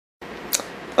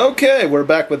Okay, we're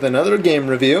back with another game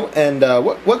review, and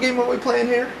what game are we playing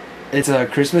here? It's a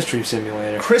Christmas tree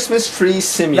simulator. Christmas tree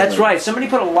simulator. That's right. Somebody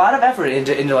put a lot of effort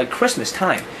into like Christmas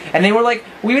time, and they were like,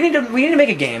 we need to make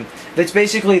a game that's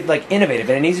basically like innovative,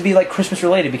 and it needs to be like Christmas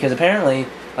related because apparently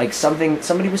like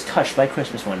somebody was touched by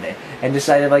Christmas one day and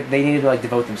decided like they needed to like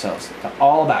devote themselves to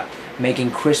all about making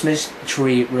Christmas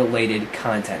tree related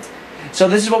content. So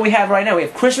this is what we have right now. We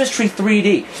have Christmas Tree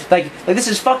 3D. Like this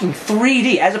is fucking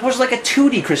 3D, as opposed to like a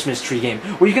 2D Christmas tree game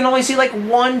where you can only see like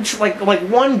one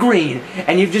one green,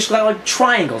 and you've just got like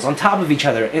triangles on top of each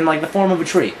other in like the form of a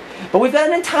tree. But we've got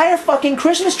an entire fucking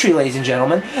Christmas tree, ladies and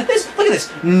gentlemen. Look at this.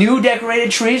 New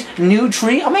decorated trees, new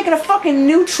tree. I'm making a fucking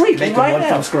new tree Making right one now.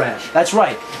 from scratch. That's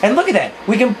right. And look at that.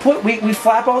 We can put we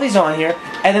flap all these on here,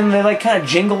 and then they like kind of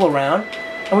jingle around,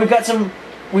 and we've got some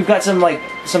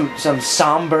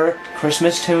somber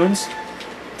Christmas tunes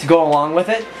to go along with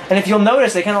it. And if you'll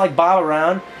notice, they kind of like bob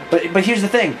around. But here's the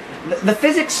thing: the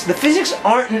physics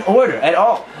aren't in order at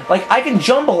all. Like I can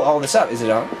jumble all this up. Is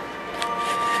it on?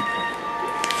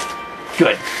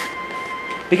 Good.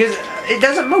 Because it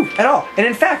doesn't move at all. And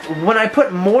in fact, when I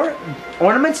put more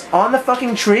ornaments on the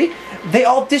fucking tree, they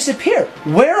all disappear.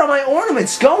 Where are my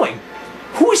ornaments going?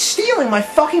 Who is stealing my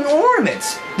fucking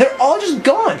ornaments? They're all just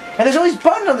gone. And there's all these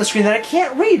buttons on the screen that I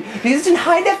can't read because it's in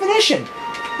high definition.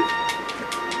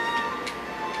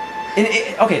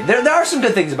 Okay, there are some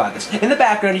good things about this. In the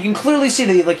background, you can clearly see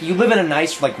that like you live in a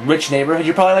nice, like rich neighborhood.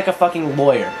 You're probably like a fucking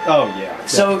lawyer. Oh yeah.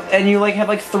 So and you like have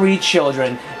like 3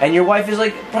 children, and your wife is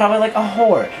like probably like a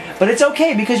whore. But it's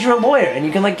okay because you're a lawyer and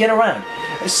you can like get around.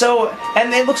 So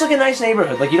and it looks like a nice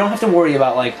neighborhood. Like you don't have to worry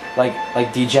about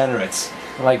like degenerates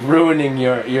like ruining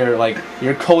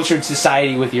your cultured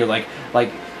society with your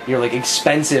your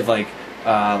expensive what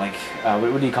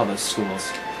do you call those schools?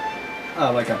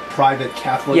 Like a private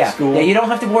Catholic school. Yeah, you don't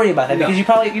have to worry about that because you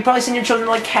probably send your children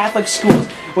to like Catholic schools,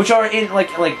 which are in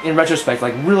in retrospect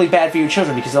like really bad for your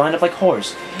children because they'll end up like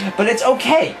whores. But it's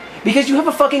okay because you have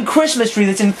a fucking Christmas tree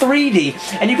that's in 3D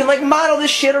and you can like model this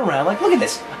shit around. Like look at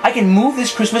this. I can move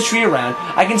this Christmas tree around.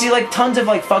 I can see like tons of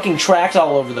like fucking tracks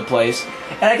all over the place,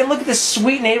 and I can look at this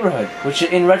sweet neighborhood, which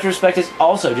in retrospect is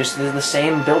also just the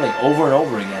same building over and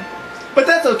over again. But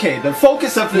that's okay. The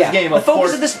focus of this game, of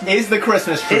course, is the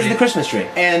Christmas tree. Is the Christmas tree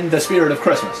and the spirit of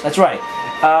Christmas. That's right.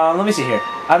 Let me see here.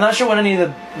 I'm not sure what any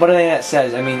of that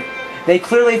says. I mean, they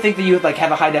clearly think that you like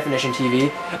have a high definition TV,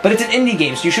 but it's an indie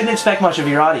game, so you shouldn't expect much of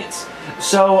your audience.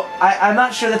 So I'm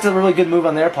not sure that's a really good move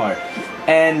on their part,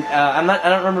 and I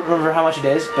don't remember how much it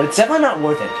is, but it's definitely not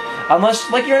worth it unless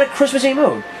like you're in a Christmassy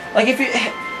mood. Like if you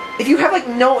have if you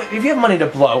have money to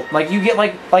blow, like you get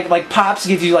like Pops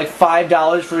gives you like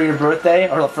 $5 for your birthday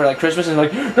or for like Christmas, and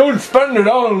like don't spend it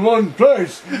all in one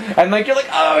place, and like you're like,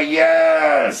 oh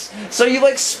yes, so you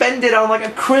like spend it on like a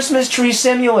Christmas tree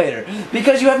simulator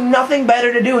because you have nothing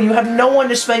better to do and you have no one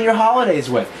to spend your holidays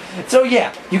with. So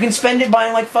yeah, you can spend it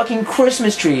buying like fucking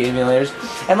Christmas tree emulators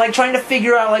and like trying to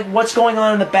figure out like what's going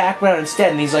on in the background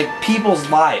instead in these like people's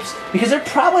lives because they're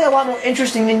probably a lot more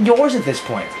interesting than yours at this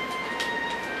point.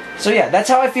 So yeah, that's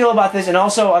how I feel about this, and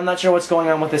also I'm not sure what's going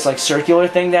on with this like circular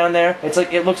thing down there. It's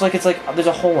like it looks like it's like there's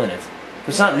a hole in it.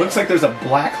 It's not. It looks like there's a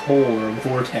black hole or a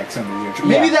vortex under your tree.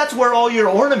 Maybe that's where all your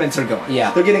ornaments are going.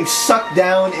 Yeah, they're getting sucked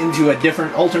down into a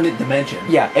different alternate dimension.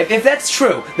 Yeah, if that's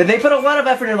true, then they put a lot of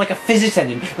effort in like a physics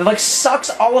engine that like sucks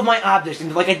all of my objects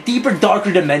into like a deeper,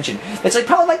 darker dimension. It's like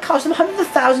probably like cost them hundreds of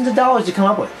thousands of dollars to come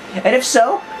up with. And if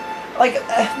so, like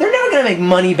they're never gonna make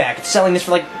money back selling this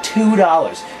for like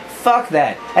 $2. Fuck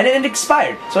that. And it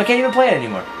expired, so I can't even play it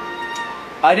anymore.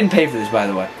 I didn't pay for this, by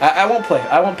the way. I won't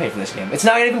pay for this game. It's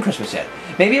not even Christmas yet.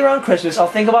 Maybe around Christmas I'll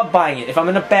think about buying it if I'm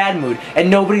in a bad mood and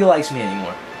nobody likes me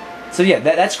anymore. So yeah,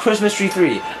 that's Christmas Tree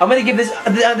 3D. I'm gonna give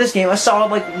this game a solid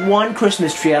like 1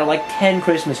 Christmas tree out of like 10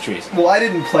 Christmas trees. Well, I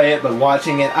didn't play it, but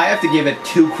watching it, I have to give it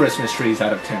 2 Christmas trees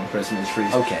out of 10 Christmas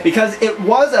trees. Okay. Because it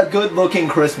was a good-looking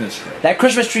Christmas tree. That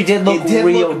Christmas tree did look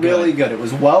really good. It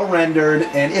was well rendered,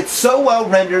 and it's so well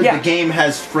rendered the game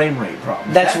has frame rate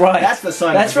problems. That's right. That's the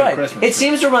sign of a good Christmas tree. It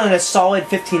seems to run at a solid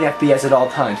 15 FPS at all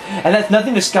times, and that's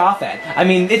nothing to scoff at. I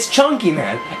mean, it's chunky,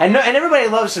 man, and everybody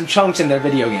loves some chunks in their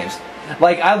video games.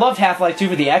 Like, I loved Half-Life 2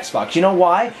 for the Xbox. You know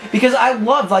why? Because I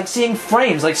loved, like, seeing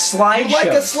frames, like, slideshows. You like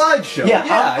a slideshow.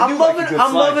 Yeah, I'm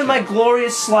loving my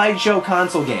glorious slideshow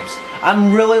console games.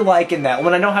 I'm really liking that.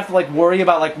 When I don't have to, like, worry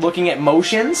about, like, looking at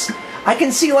motions, I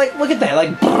can see, like, look at that,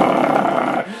 like,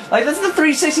 like, that's the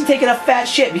 360 taking a fat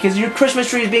shit because your Christmas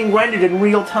tree is being rendered in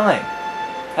real time.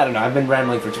 I don't know, I've been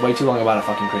rambling for way too long about a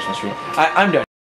fucking Christmas tree. I'm done.